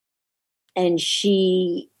And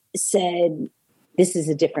she said, this is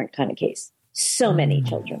a different kind of case. So many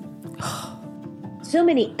children. So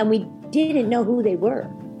many. And we didn't know who they were.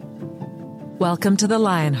 Welcome to The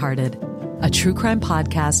Lionhearted, a true crime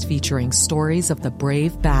podcast featuring stories of the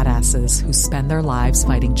brave badasses who spend their lives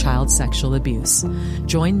fighting child sexual abuse.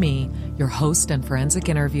 Join me, your host and forensic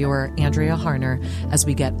interviewer, Andrea Harner, as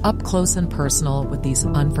we get up close and personal with these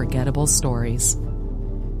unforgettable stories.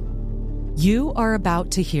 You are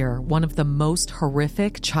about to hear one of the most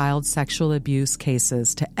horrific child sexual abuse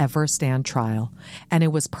cases to ever stand trial, and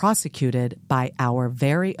it was prosecuted by our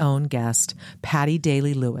very own guest, Patty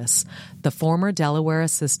Daly Lewis, the former Delaware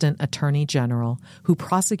Assistant Attorney General who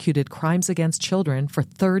prosecuted crimes against children for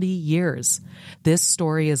 30 years. This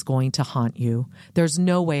story is going to haunt you. There's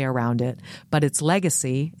no way around it, but its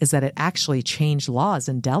legacy is that it actually changed laws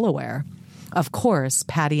in Delaware. Of course,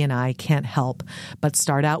 Patty and I can't help but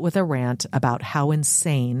start out with a rant about how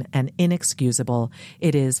insane and inexcusable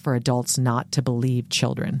it is for adults not to believe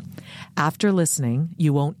children. After listening,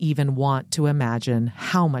 you won't even want to imagine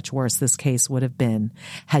how much worse this case would have been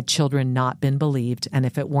had children not been believed and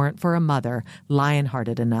if it weren't for a mother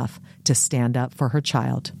lion-hearted enough to stand up for her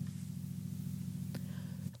child.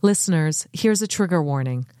 Listeners, here's a trigger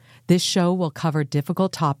warning. This show will cover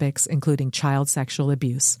difficult topics, including child sexual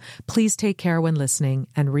abuse. Please take care when listening,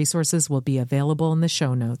 and resources will be available in the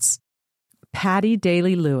show notes. Patty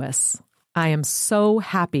Daly Lewis, I am so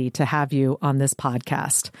happy to have you on this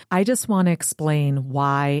podcast. I just want to explain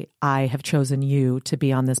why I have chosen you to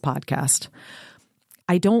be on this podcast.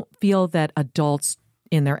 I don't feel that adults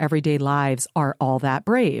in their everyday lives are all that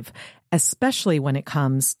brave, especially when it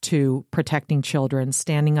comes to protecting children,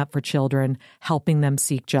 standing up for children, helping them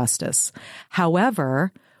seek justice.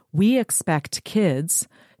 However, we expect kids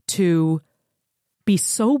to be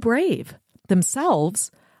so brave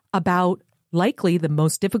themselves about likely the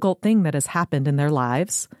most difficult thing that has happened in their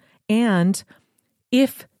lives. And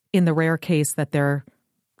if in the rare case that their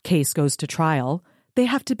case goes to trial, they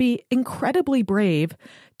have to be incredibly brave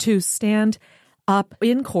to stand up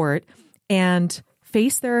in court and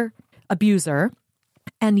face their abuser.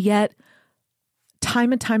 And yet,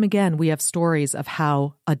 time and time again, we have stories of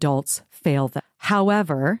how adults fail them.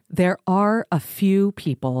 However, there are a few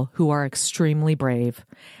people who are extremely brave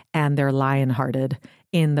and they're lion-hearted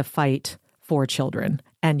in the fight for children.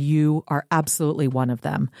 And you are absolutely one of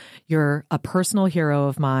them. You're a personal hero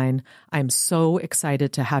of mine. I'm so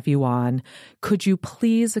excited to have you on. Could you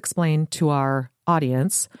please explain to our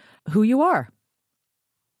audience who you are?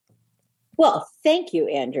 Well, thank you,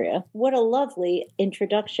 Andrea. What a lovely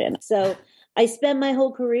introduction. So I spent my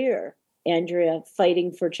whole career, Andrea,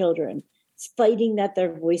 fighting for children, fighting that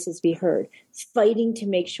their voices be heard, fighting to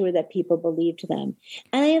make sure that people believed them.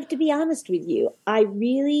 And I have to be honest with you, I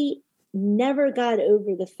really never got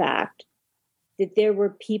over the fact that there were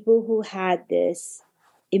people who had this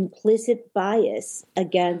implicit bias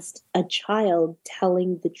against a child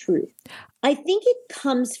telling the truth. I think it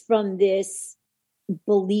comes from this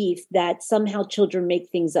belief that somehow children make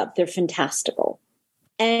things up. They're fantastical.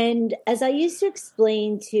 And as I used to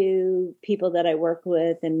explain to people that I work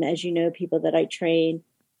with, and as you know, people that I train,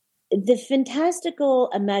 the fantastical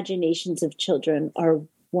imaginations of children are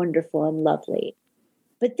wonderful and lovely,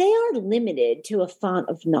 but they are limited to a font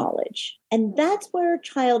of knowledge. And that's where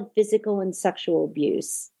child physical and sexual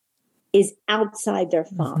abuse is outside their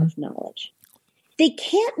font of knowledge. They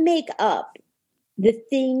can't make up the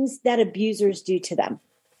things that abusers do to them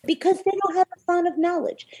because they don't have a font of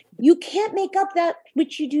knowledge. You can't make up that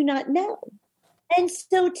which you do not know. And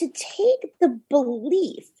so to take the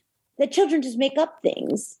belief that children just make up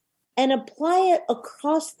things and apply it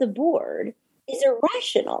across the board is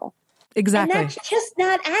irrational. Exactly. And that's just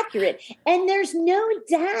not accurate. And there's no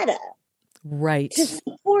data to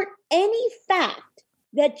support any fact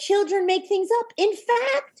that children make things up. In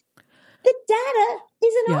fact, the data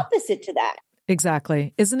is an opposite to that.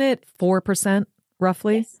 Exactly. Isn't it 4%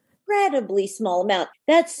 roughly? It's incredibly small amount.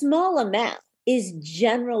 That small amount is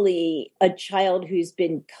generally a child who's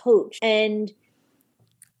been coached. And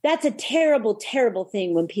that's a terrible, terrible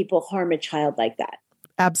thing when people harm a child like that.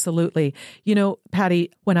 Absolutely. You know,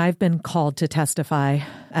 Patty, when I've been called to testify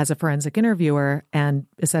as a forensic interviewer and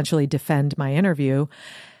essentially defend my interview,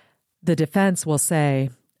 the defense will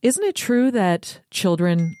say, isn't it true that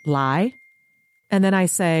children lie? And then I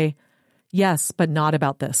say, yes, but not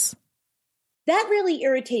about this. That really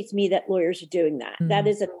irritates me that lawyers are doing that. That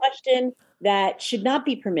is a question that should not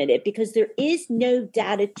be permitted because there is no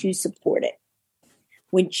data to support it.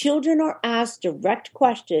 When children are asked direct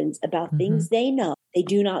questions about things they know, they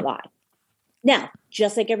do not lie. Now,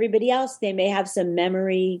 just like everybody else, they may have some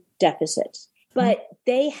memory deficits, but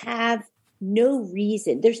they have no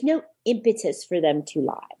reason, there's no impetus for them to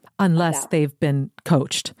lie. Unless they've been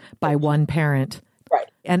coached by one parent. Right.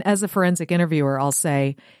 And as a forensic interviewer, I'll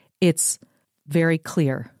say it's very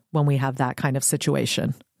clear when we have that kind of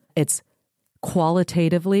situation. It's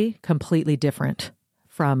qualitatively completely different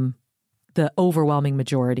from the overwhelming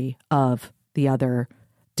majority of the other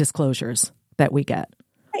disclosures that we get.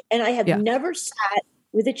 Right. And I have never sat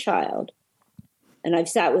with a child, and I've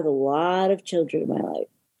sat with a lot of children in my life,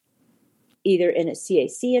 either in a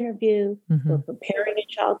CAC interview or preparing a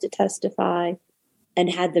child to testify, and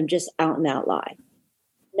had them just out and out lie.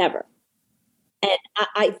 Never. And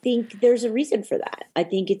I think there's a reason for that. I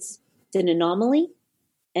think it's an anomaly.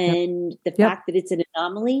 And the fact that it's an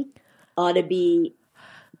anomaly ought to be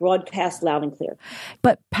broadcast loud and clear.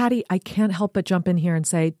 But Patty, I can't help but jump in here and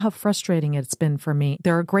say how frustrating it's been for me.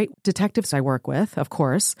 There are great detectives I work with, of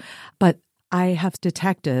course, but I have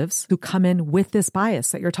detectives who come in with this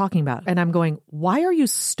bias that you're talking about. And I'm going, why are you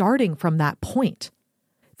starting from that point?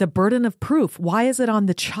 The burden of proof, why is it on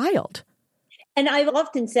the child? And I've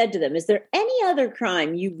often said to them, is there any other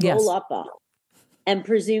crime you roll up on and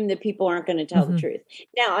presume that people aren't going to tell the truth?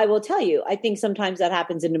 Now, I will tell you, I think sometimes that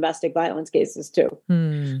happens in domestic violence cases too.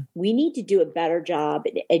 We need to do a better job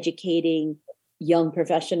in educating young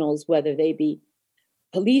professionals, whether they be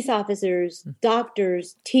police officers,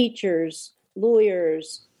 doctors, teachers,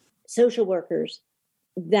 lawyers, social workers,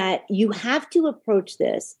 that you have to approach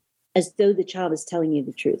this as though the child is telling you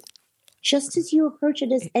the truth, just as you approach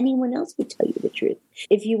it as anyone else would tell you the truth.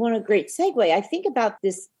 If you want a great segue, I think about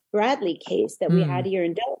this Bradley case that we had here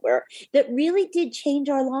in Delaware that really did change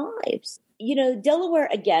our lives. You know, Delaware,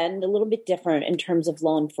 again, a little bit different in terms of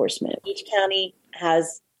law enforcement. Each county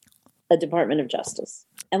has a Department of Justice.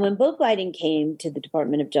 And when Bo Biden came to the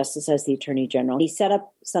Department of Justice as the Attorney General, he set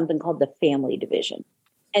up something called the Family Division.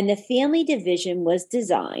 And the Family Division was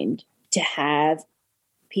designed to have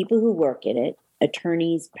people who work in it,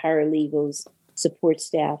 attorneys, paralegals, support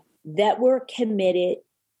staff, that were committed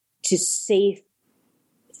to safe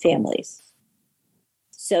families.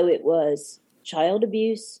 So it was child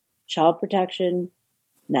abuse, child protection,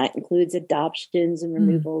 and that includes adoptions and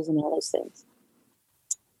removals and all those things.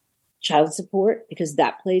 Child support, because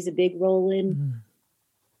that plays a big role in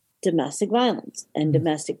domestic violence, and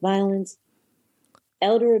domestic violence,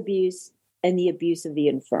 elder abuse, and the abuse of the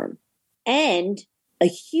infirm. And a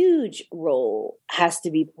huge role has to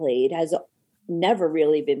be played, has never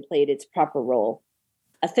really been played its proper role,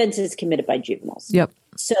 offenses committed by juveniles. Yep.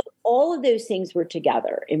 So all of those things were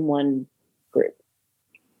together in one group.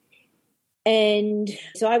 And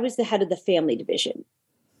so I was the head of the Family Division.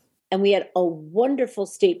 And we had a wonderful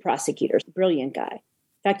state prosecutor, brilliant guy.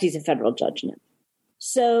 In fact, he's a federal judge now.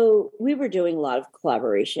 So we were doing a lot of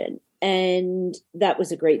collaboration. And that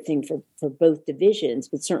was a great thing for both divisions,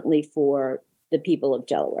 but certainly for the people of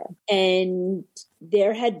Delaware. And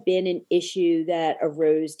there had been an issue that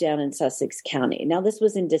arose down in Sussex County. Now, this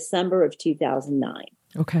was in December of 2009.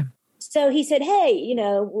 Okay. So he said, hey, you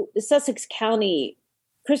know, the Sussex County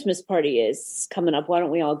Christmas party is coming up. Why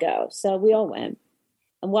don't we all go? So we all went.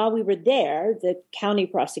 And while we were there, the county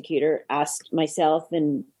prosecutor asked myself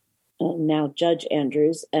and now Judge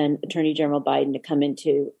Andrews and Attorney General Biden to come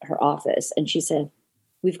into her office. And she said,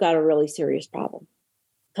 we've got a really serious problem.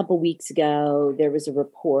 A couple weeks ago, there was a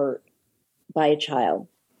report by a child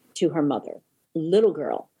to her mother, little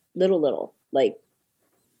girl, little, like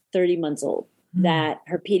 30 months old, that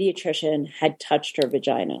her pediatrician had touched her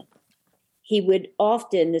vagina.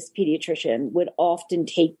 This pediatrician would often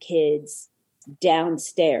take kids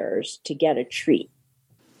downstairs to get a treat.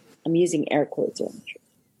 I'm using air quotes on the treat.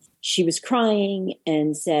 She was crying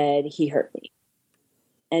and said, he hurt me.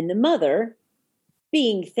 And the mother,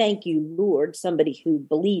 being, thank you, Lord, somebody who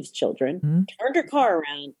believes children, turned her car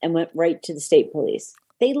around and went right to the state police.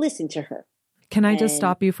 They listened to her. Can I just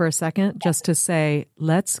stop you for a second just to say,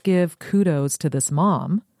 let's give kudos to this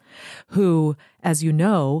mom who, as you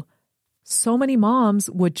know, so many moms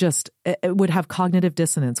would have cognitive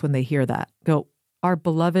dissonance when they hear that. Go, our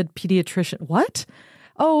beloved pediatrician, what?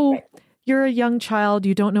 Oh, right. You're a young child.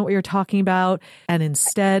 You don't know what you're talking about. And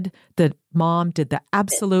instead, the mom did the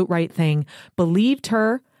absolute right thing, believed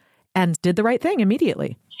her, and did the right thing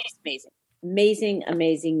immediately. She's amazing. Amazing,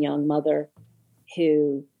 amazing young mother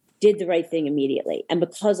who did the right thing immediately. And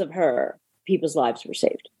because of her, people's lives were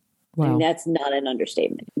saved. Wow. And that's not an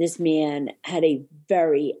understatement. This man had a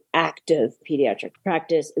very active pediatric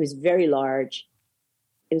practice. It was very large.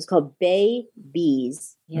 It was called Bay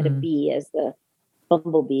Bees. He had a bee as the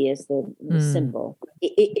bumblebee as the symbol.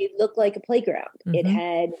 It looked like a playground. It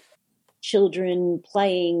had children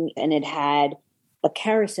playing, and it had a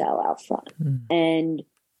carousel out front. And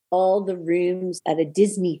all the rooms at a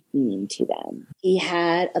Disney theme to them. He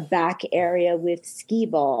had a back area with skee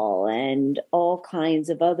ball and all kinds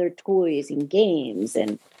of other toys and games.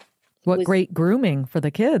 And what great grooming for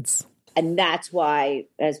the kids. And that's why,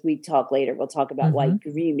 as we talk later, we'll talk about why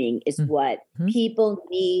grooming is what people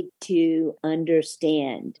need to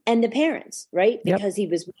understand. And the parents, right? Because he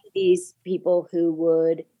was one of these people who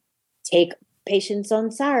would take patients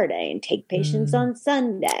on Saturday and take patients on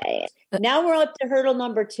Sunday. Now we're up to hurdle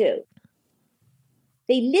number 2.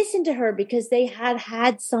 They listened to her because they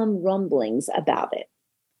had some rumblings about it.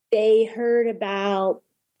 They heard about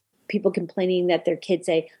people complaining that their kids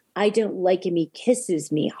say, I don't like him, he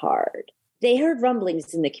kisses me hard. They heard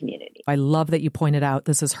rumblings in the community. I love that you pointed out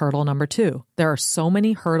this is hurdle number 2. There are so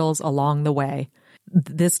many hurdles along the way.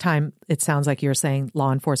 This time, it sounds like you're saying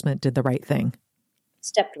law enforcement did the right thing.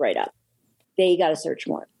 Stepped right up. They got a search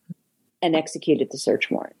warrant and executed the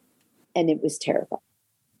search warrant. And it was terrifying.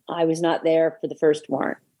 I was not there for the first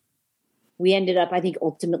warrant. We ended up, I think,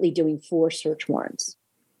 ultimately doing 4 search warrants.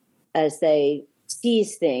 As they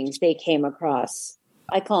seized things, they came across,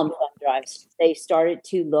 I call them thumb drives. They started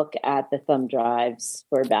to look at the thumb drives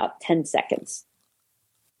for about 10 seconds.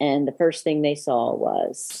 And the first thing they saw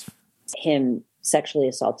was him sexually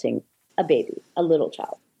assaulting a baby, a little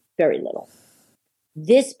child, very little.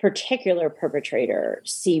 This particular perpetrator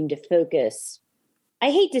seemed to focus, I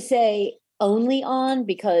hate to say only on,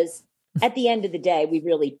 because at the end of the day, we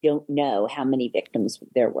really don't know how many victims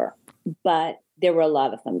there were. But there were a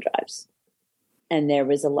lot of thumb drives. And there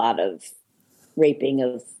was a lot of raping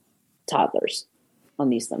of toddlers on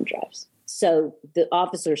these thumb drives. So the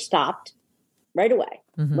officer stopped right away,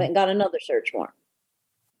 went and got another search warrant.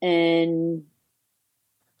 And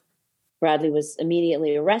Bradley was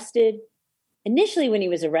immediately arrested. Initially, when he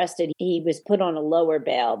was arrested, he was put on a lower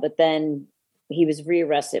bail, but then he was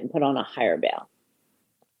rearrested and put on a higher bail.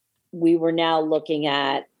 We were now looking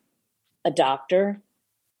at a doctor,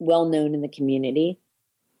 well known in the community.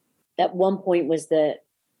 At one point was the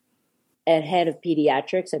head of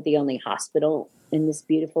pediatrics at the only hospital in this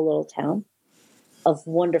beautiful little town of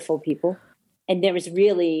wonderful people. And there was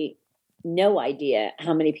really no idea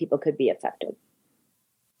how many people could be affected.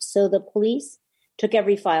 So the police took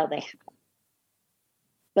every file they had.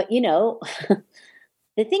 But, you know,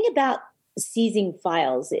 the thing about seizing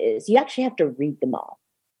files is you actually have to read them all.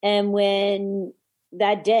 And when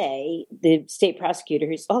that day, the state prosecutor,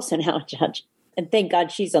 who's also now a judge, and thank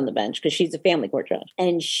God she's on the bench because she's a family court judge,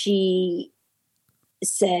 and she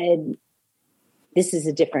said, this is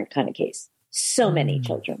a different kind of case. So many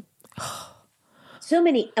children. So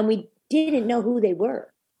many. And we didn't know who they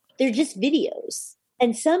were. They're just videos.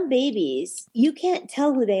 And some babies, you can't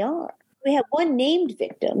tell who they are. We have one named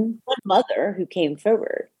victim, one mother who came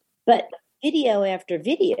forward, but video after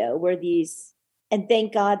video were these, and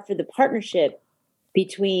thank God for the partnership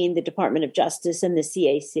between the Department of Justice and the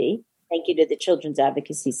CAC. Thank you to the Children's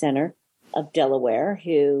Advocacy Center of Delaware,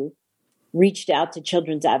 who reached out to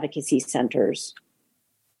children's advocacy centers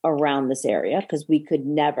around this area because we could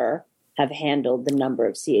never have handled the number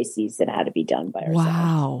of CACs that had to be done by ourselves.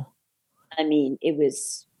 Wow. I mean, it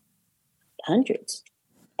was hundreds.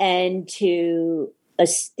 And to a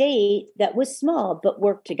state that was small, but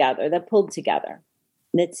worked together, that pulled together,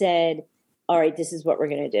 that said, all right, this is what we're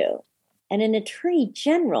going to do. And an attorney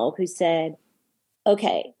general who said,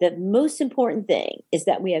 okay, the most important thing is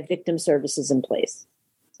that we have victim services in place.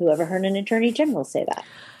 Who ever heard an attorney general say that?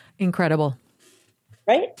 Incredible.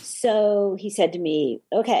 Right? So he said to me,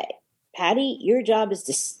 okay, Patty, your job is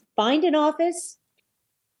to find an office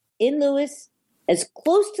in Lewis as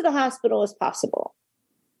close to the hospital as possible.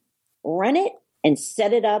 Run it and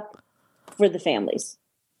set it up for the families.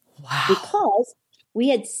 Wow. Because we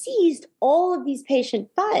had seized all of these patient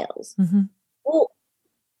files. Well,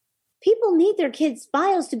 people need their kids'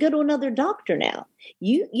 files to go to another doctor now.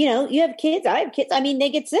 You know, you have kids, I have kids. I mean, they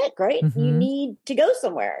get sick, right? You need to go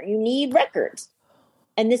somewhere. You need records.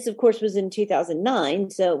 And this, of course, was in 2009.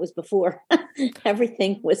 So it was before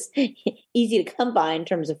everything was easy to come by in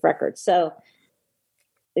terms of records. So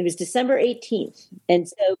it was December 18th. And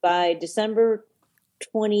so by December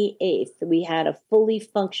 28th, we had a fully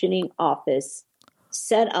functioning office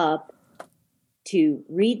set up to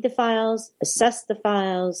read the files, assess the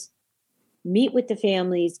files, meet with the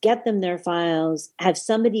families, get them their files, have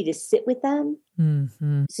somebody to sit with them.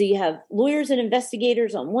 So you have lawyers and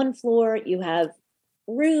investigators on one floor, you have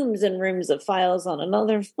rooms and rooms of files on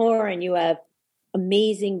another floor, and you have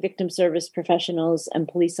amazing victim service professionals and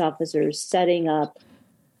police officers setting up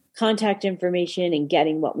contact information and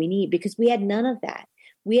getting what we need, because we had none of that.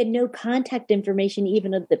 We had no contact information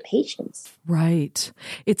even of the patients. Right.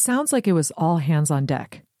 It sounds like it was all hands on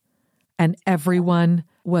deck. and everyone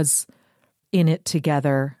was in it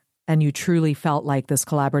together, and you truly felt like this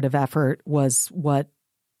collaborative effort was what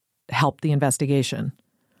helped the investigation.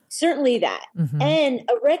 Certainly that. Mm-hmm. And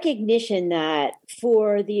a recognition that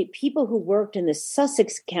for the people who worked in the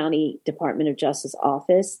Sussex County Department of Justice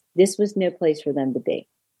office, this was no place for them to be.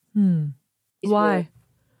 Why?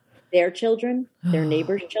 Their children, their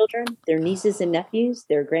neighbors' children, their nieces and nephews,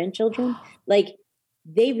 their grandchildren. Like,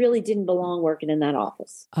 they really didn't belong working in that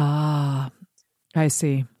office. Ah, I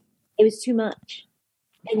see. It was too much.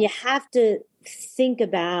 And you have to think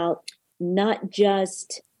about not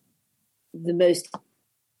just the most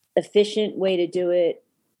efficient way to do it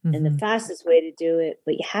and the fastest way to do it,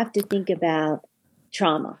 but you have to think about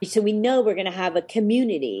trauma. So we know we're going to have a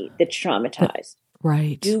community that's traumatized.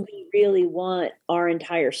 Right. Do we really want our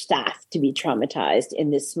entire staff to be traumatized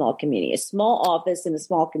in this small community, a small office in a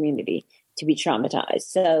small community to be traumatized?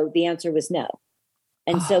 So the answer was no.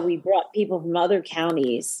 And so we brought people from other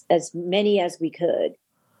counties, as many as we could,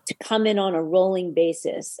 to come in on a rolling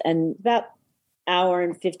basis, and about hour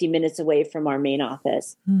and 50 minutes away from our main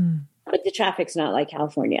office. But the traffic's not like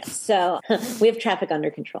California. So we have traffic under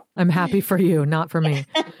control. I'm happy for you, not for me.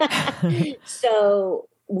 So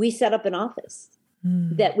we set up an office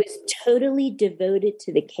that was totally devoted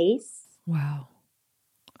to the case. Wow.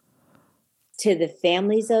 To the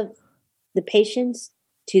families of the patients,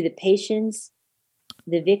 to the patients,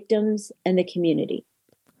 the victims, and the community.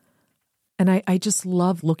 And I just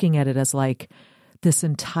love looking at it as like this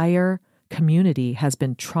entire community has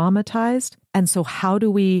been traumatized. And so how do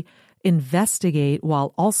we investigate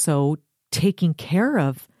while also taking care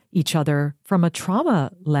of each other from a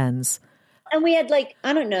trauma lens? And we had 2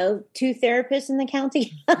 therapists in the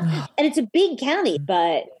county. And it's a big county,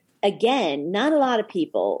 but again, not a lot of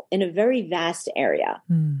people in a very vast area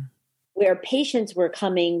where patients were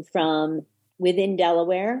coming from within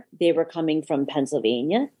Delaware. They were coming from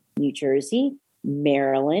Pennsylvania, New Jersey,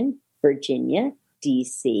 Maryland, Virginia,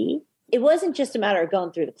 DC. It wasn't just a matter of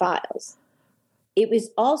going through the files. It was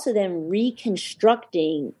also them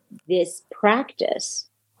reconstructing this practice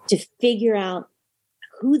to figure out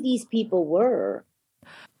who these people were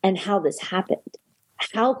and how this happened.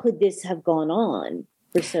 How could this have gone on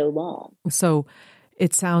for so long? So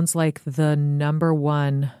it sounds like the number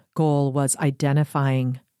one goal was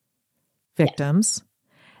identifying victims.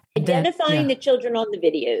 Yes. Identifying the children on the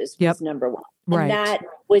videos was number one. And that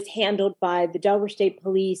was handled by the Delaware State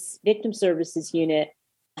Police Victim Services Unit,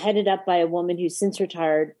 headed up by a woman who's since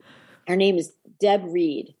retired. Her name is Deb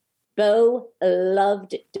Reed. Bo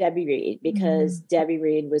loved Debbie Reed because Debbie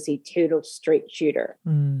Reed was a total straight shooter.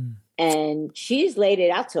 And she's laid it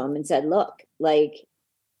out to him and said, look, they're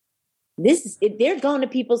going to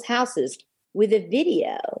people's houses with a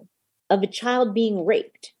video of a child being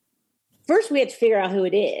raped. First, we had to figure out who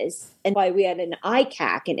it is, and why we had an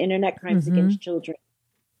ICAC, an Internet Crimes Against Children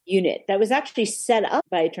unit, that was actually set up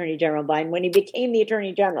by Attorney General Biden when he became the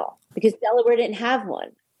Attorney General, because Delaware didn't have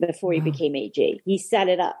one before he became AG. He set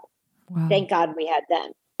it up. Wow. Thank God we had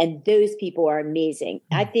them. And those people are amazing.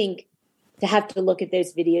 I think to have to look at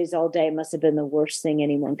those videos all day must have been the worst thing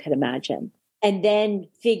anyone could imagine. And then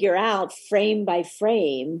figure out frame by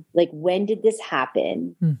frame, when did this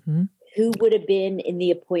happen? Who would have been in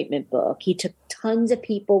the appointment book? He took tons of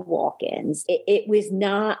people walk-ins. It was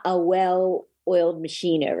not a well-oiled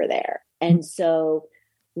machine over there. And so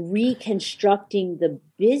reconstructing the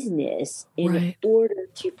business in order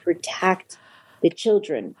to protect the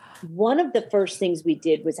children. One of the first things we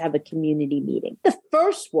did was have a community meeting. The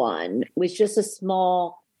first one was just a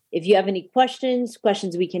small, if you have any questions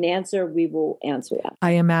we can answer, we will answer them.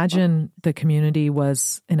 I imagine the community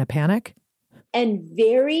was in a panic. And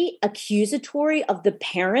very accusatory of the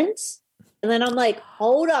parents. And then I'm like,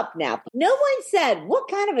 hold up now. No one said, what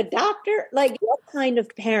kind of a doctor, what kind of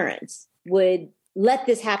parents would let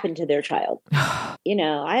this happen to their child? I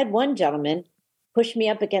had one gentleman push me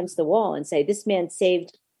up against the wall and say, this man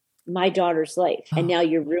saved my daughter's life, and now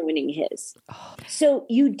you're ruining his. So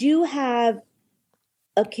you do have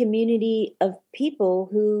a community of people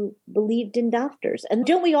who believed in doctors. And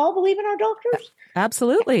don't we all believe in our doctors?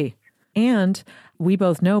 Absolutely. And we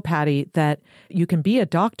both know, Patty, that you can be a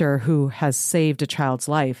doctor who has saved a child's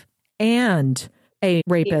life and a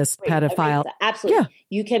rapist, pedophile. Absolutely. Yeah.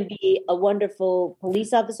 You can be a wonderful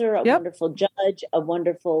police officer, a wonderful judge, a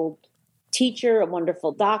wonderful teacher, a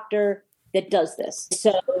wonderful doctor that does this.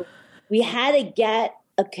 So we had to get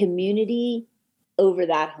a community over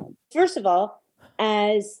that home. First of all,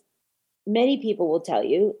 as many people will tell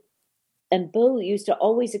you, and Bo used to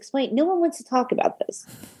always explain, no one wants to talk about this.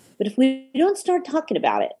 But if we don't start talking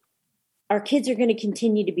about it, our kids are going to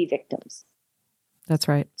continue to be victims. That's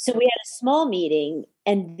right. So we had a small meeting,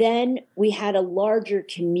 and then we had a larger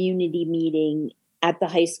community meeting at the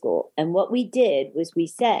high school. And what we did was we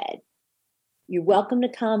said, you're welcome to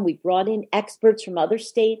come. We brought in experts from other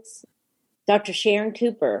states. Dr. Sharon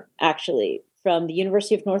Cooper, actually, from the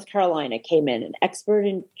University of North Carolina, came in, an expert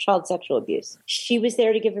in child sexual abuse. She was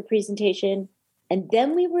there to give a presentation. And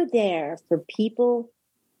then we were there for people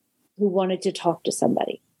who wanted to talk to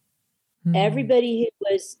somebody. Everybody who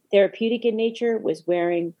was therapeutic in nature was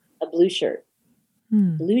wearing a blue shirt,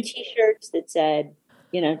 blue T-shirts that said,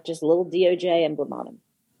 just a little DOJ emblem on them.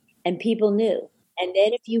 And people knew. And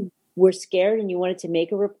then if you were scared and you wanted to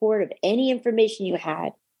make a report of any information you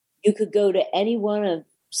had, you could go to any one of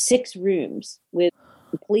 6 rooms with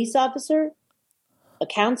a police officer, a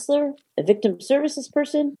counselor, a victim services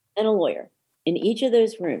person, and a lawyer in each of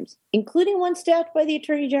those rooms, including one staffed by the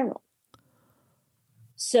Attorney General.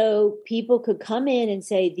 So people could come in and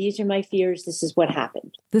say, these are my fears. This is what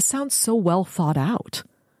happened. This sounds so well thought out.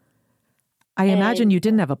 I imagine you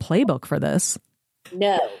didn't have a playbook for this.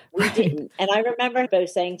 No, we didn't. And I remember Bo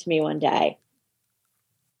saying to me one day,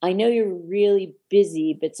 I know you're really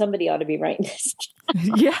busy, but somebody ought to be writing this.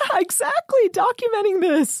 Yeah, exactly. Documenting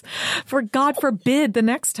this for God forbid the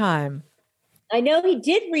next time. I know he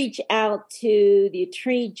did reach out to the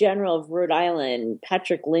Attorney General of Rhode Island.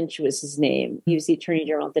 Patrick Lynch was his name. He was the Attorney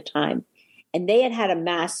General at the time. And they had a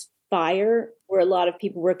mass fire where a lot of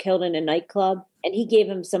people were killed in a nightclub. And he gave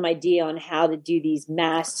him some idea on how to do these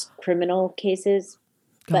mass criminal cases.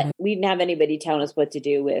 But we didn't have anybody telling us what to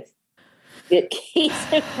do with the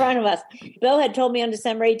case in front of us. Bill had told me on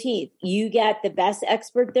December 18th, you get the best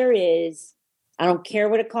expert there is. I don't care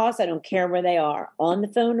what it costs. I don't care where they are. On the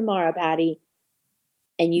phone tomorrow, Patty.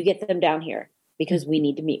 And you get them down here because we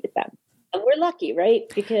need to meet with them. And we're lucky, right?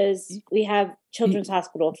 Because we have Children's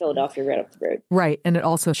Hospital of Philadelphia right up the road. Right. And it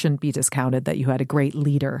also shouldn't be discounted that you had a great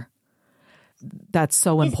leader. That's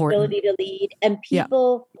so His important. ability to lead. And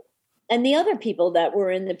people, and the other people that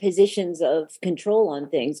were in the positions of control on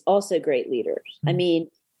things, also great leaders. Mm-hmm. I mean,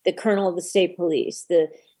 the colonel of the state police, the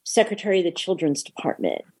secretary of the children's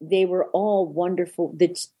department, they were all wonderful.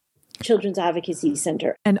 The Children's Advocacy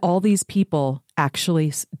Center. And all these people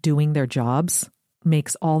actually doing their jobs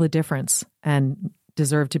makes all the difference and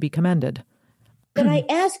deserve to be commended. But I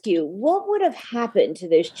ask you, what would have happened to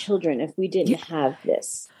those children if we didn't have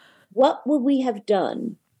this? What would we have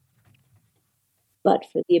done but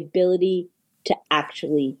for the ability to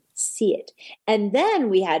actually see it? And then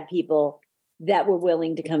we had people that were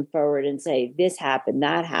willing to come forward and say, this happened,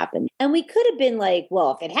 that happened. And we could have been like,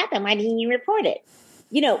 well, if it happened, why didn't you report it?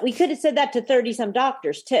 We could have said that to 30-some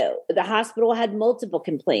doctors, too. The hospital had multiple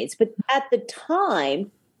complaints. But at the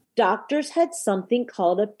time, doctors had something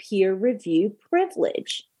called a peer review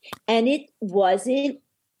privilege, and it wasn't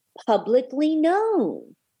publicly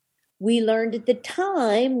known. We learned at the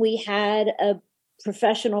time we had a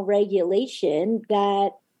professional regulation that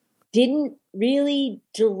didn't really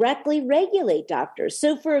directly regulate doctors.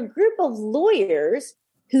 So for a group of lawyers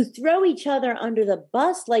who throw each other under the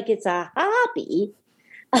bus like it's a hobby,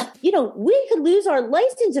 we could lose our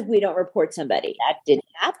license if we don't report somebody. That didn't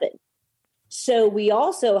happen. So we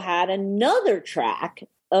also had another track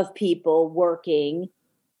of people working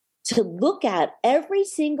to look at every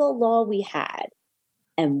single law we had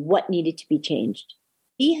and what needed to be changed.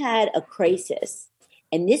 We had a crisis,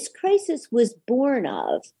 and this crisis was born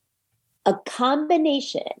of a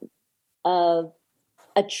combination of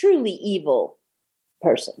a truly evil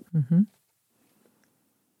person,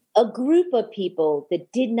 a group of people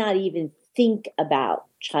that did not even think about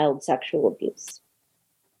child sexual abuse,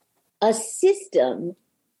 a system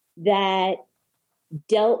that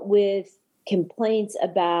dealt with complaints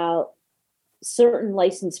about certain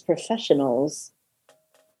licensed professionals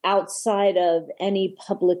outside of any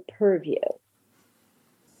public purview.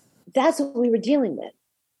 That's what we were dealing with.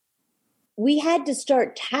 We had to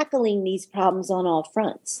start tackling these problems on all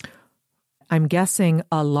fronts. I'm guessing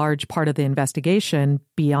a large part of the investigation,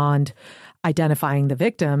 beyond identifying the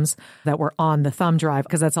victims that were on the thumb drive,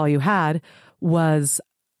 because that's all you had, was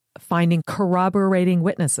finding corroborating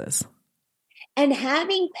witnesses. And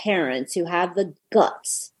having parents who have the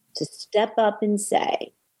guts to step up and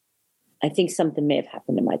say, I think something may have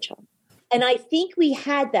happened to my child. And I think we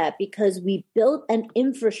had that because we built an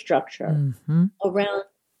infrastructure around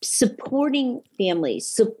supporting families,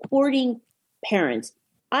 supporting parents.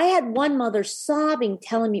 I had one mother sobbing,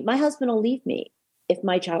 telling me, my husband will leave me if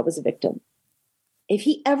my child was a victim. If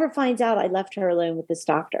he ever finds out I left her alone with this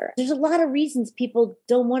doctor. There's a lot of reasons people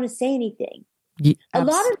don't want to say anything. A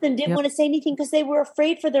lot of them didn't want to say anything because they were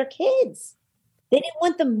afraid for their kids. They didn't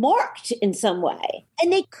want them marked in some way.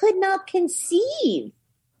 And they could not conceive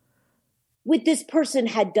what this person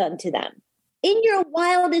had done to them. In your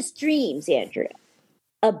wildest dreams, Andrea,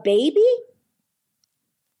 a baby,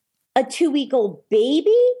 a 2-week-old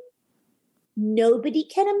baby, nobody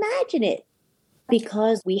can imagine it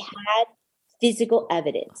because we had physical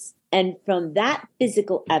evidence. And from that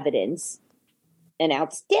physical evidence, an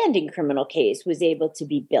outstanding criminal case was able to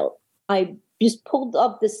be built. I just pulled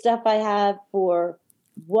up the stuff I have for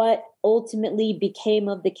what ultimately became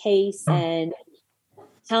of the case and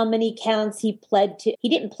how many counts he pled to. He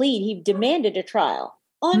didn't plead. He demanded a trial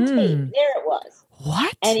on tape. There it was.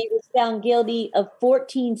 What? And he was found guilty of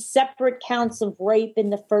 14 separate counts of rape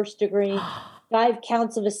in the first degree, 5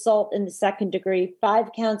 counts of assault in the second degree,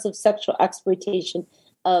 5 counts of sexual exploitation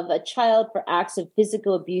of a child for acts of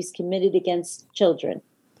physical abuse committed against children.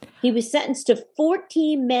 He was sentenced to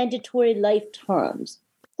 14 mandatory life terms,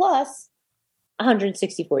 plus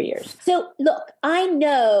 164 years. So look, I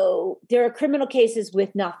know there are criminal cases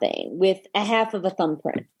with nothing, with a half of a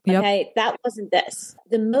thumbprint. Okay. Yep. That wasn't this.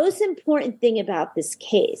 The most important thing about this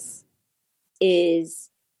case is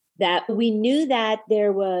that we knew that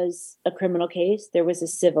there was a criminal case, there was a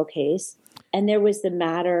civil case, and there was the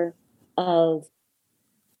matter of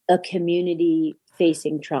a community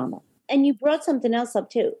facing trauma. And you brought something else up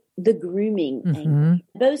too, the grooming angle.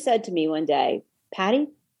 Bo said to me one day, Patty,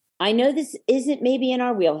 I know this isn't maybe in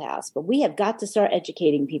our wheelhouse, but we have got to start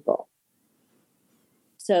educating people.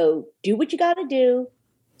 So do what you got to do,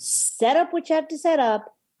 set up what you have to set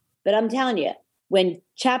up. But I'm telling you, when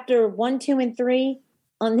chapter 1, 2, and 3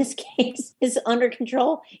 on this case is under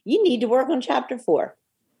control, you need to work on chapter 4.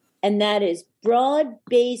 And that is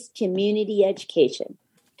broad-based community education.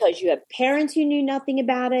 Because you have parents who knew nothing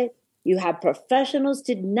about it. You have professionals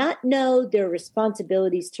who did not know their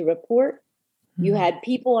responsibilities to report. You had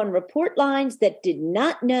people on report lines that did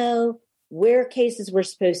not know where cases were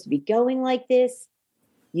supposed to be going like this.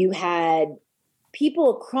 You had people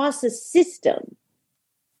across the system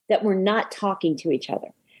that were not talking to each other.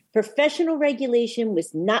 Professional regulation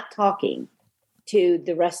was not talking to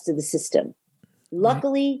the rest of the system.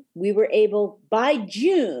 Luckily, we were able, by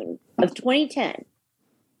June of 2010,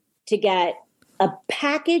 to get a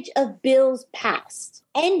package of bills passed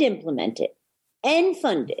and implemented and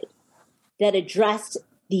funded that addressed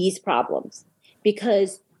these problems,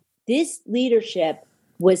 because this leadership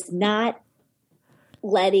was not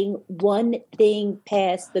letting one thing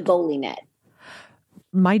pass the goalie net.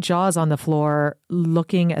 My jaw's on the floor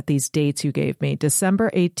looking at these dates you gave me. December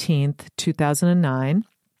 18th, 2009.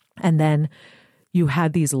 And then you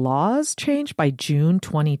had these laws changed by June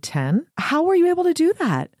 2010. How were you able to do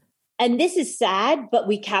that? And this is sad, but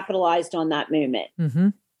we capitalized on that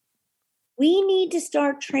moment. We need to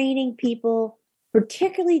start training people,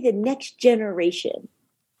 particularly the next generation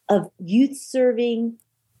of youth-serving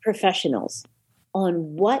professionals,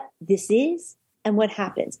 on what this is and what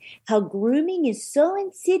happens, how grooming is so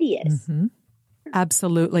insidious.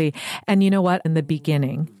 Absolutely. And you know what? In the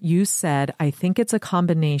beginning, you said, I think it's a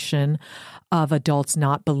combination of adults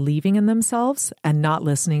not believing in themselves and not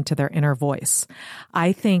listening to their inner voice.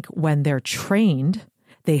 I think when they're trained,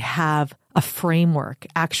 they have a framework,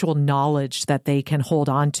 actual knowledge that they can hold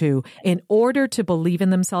on to in order to believe in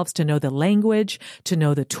themselves, to know the language, to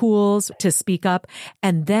know the tools, to speak up,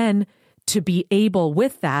 and then to be able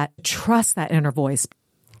with that, trust that inner voice.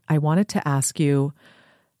 I wanted to ask you,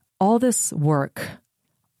 all this work,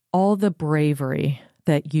 all the bravery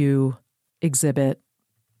that you exhibit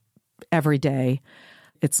every day,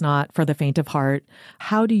 it's not for the faint of heart.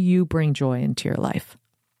 How do you bring joy into your life?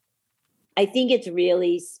 I think it's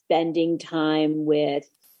really spending time with,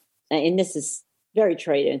 and this is very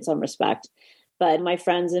trite in some respect, but my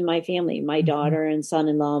friends and my family, my daughter and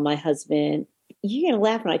son-in-law, my husband. You're going to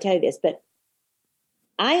laugh when I tell you this, but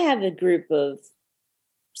I have a group of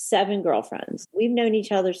 7 girlfriends. We've known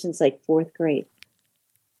each other since like 4th grade.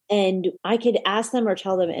 And I could ask them or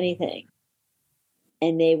tell them anything,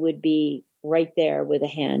 and they would be right there with a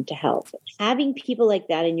hand to help. Having people like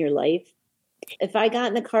that in your life, if I got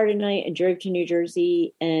in the car tonight and drove to New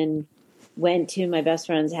Jersey and went to my best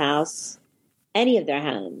friend's house, any of their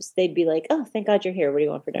homes, they'd be like, oh, thank God you're here. What do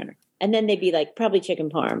you want for dinner? And then they'd be like, probably chicken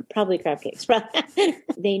parm, probably crab cakes.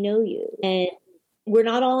 They know you. And we're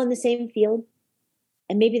not all in the same field.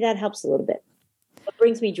 And maybe that helps a little bit. What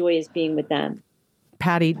brings me joy is being with them.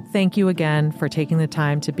 Patty, thank you again for taking the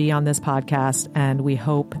time to be on this podcast. And we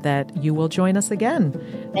hope that you will join us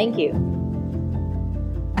again. Thank you.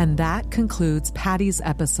 And that concludes Patty's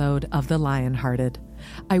episode of The Lionhearted.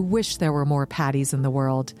 I wish there were more Pattys in the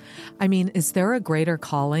world. I mean, is there a greater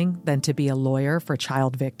calling than to be a lawyer for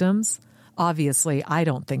child victims? Obviously, I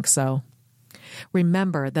don't think so.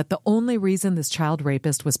 Remember that the only reason this child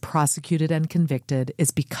rapist was prosecuted and convicted is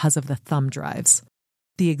because of the thumb drives.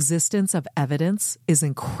 The existence of evidence is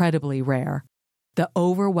incredibly rare. The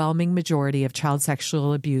overwhelming majority of child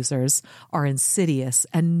sexual abusers are insidious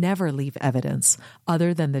and never leave evidence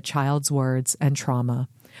other than the child's words and trauma.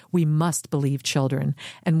 We must believe children,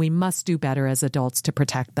 and we must do better as adults to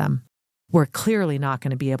protect them. We're clearly not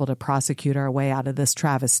going to be able to prosecute our way out of this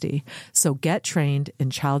travesty, so get trained in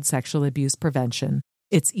child sexual abuse prevention.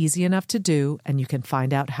 It's easy enough to do, and you can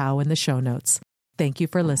find out how in the show notes. Thank you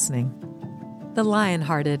for listening. The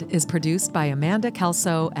Lionhearted is produced by Amanda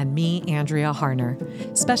Kelso and me, Andrea Harner.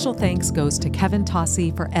 Special thanks goes to Kevin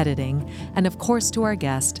Tossi for editing, and of course to our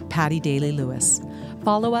guest, Patty Daly Lewis.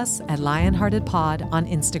 Follow us at Lionhearted Pod on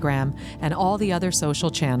Instagram and all the other social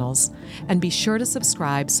channels. And be sure to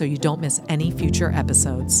subscribe so you don't miss any future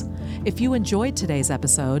episodes. If you enjoyed today's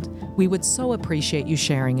episode, we would so appreciate you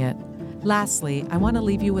sharing it. Lastly, I want to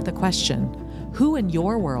leave you with a question. Who in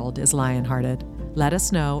your world is Lionhearted? Let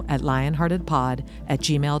us know at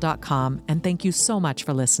lionheartedpod@gmail.com, and thank you so much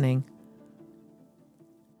for listening.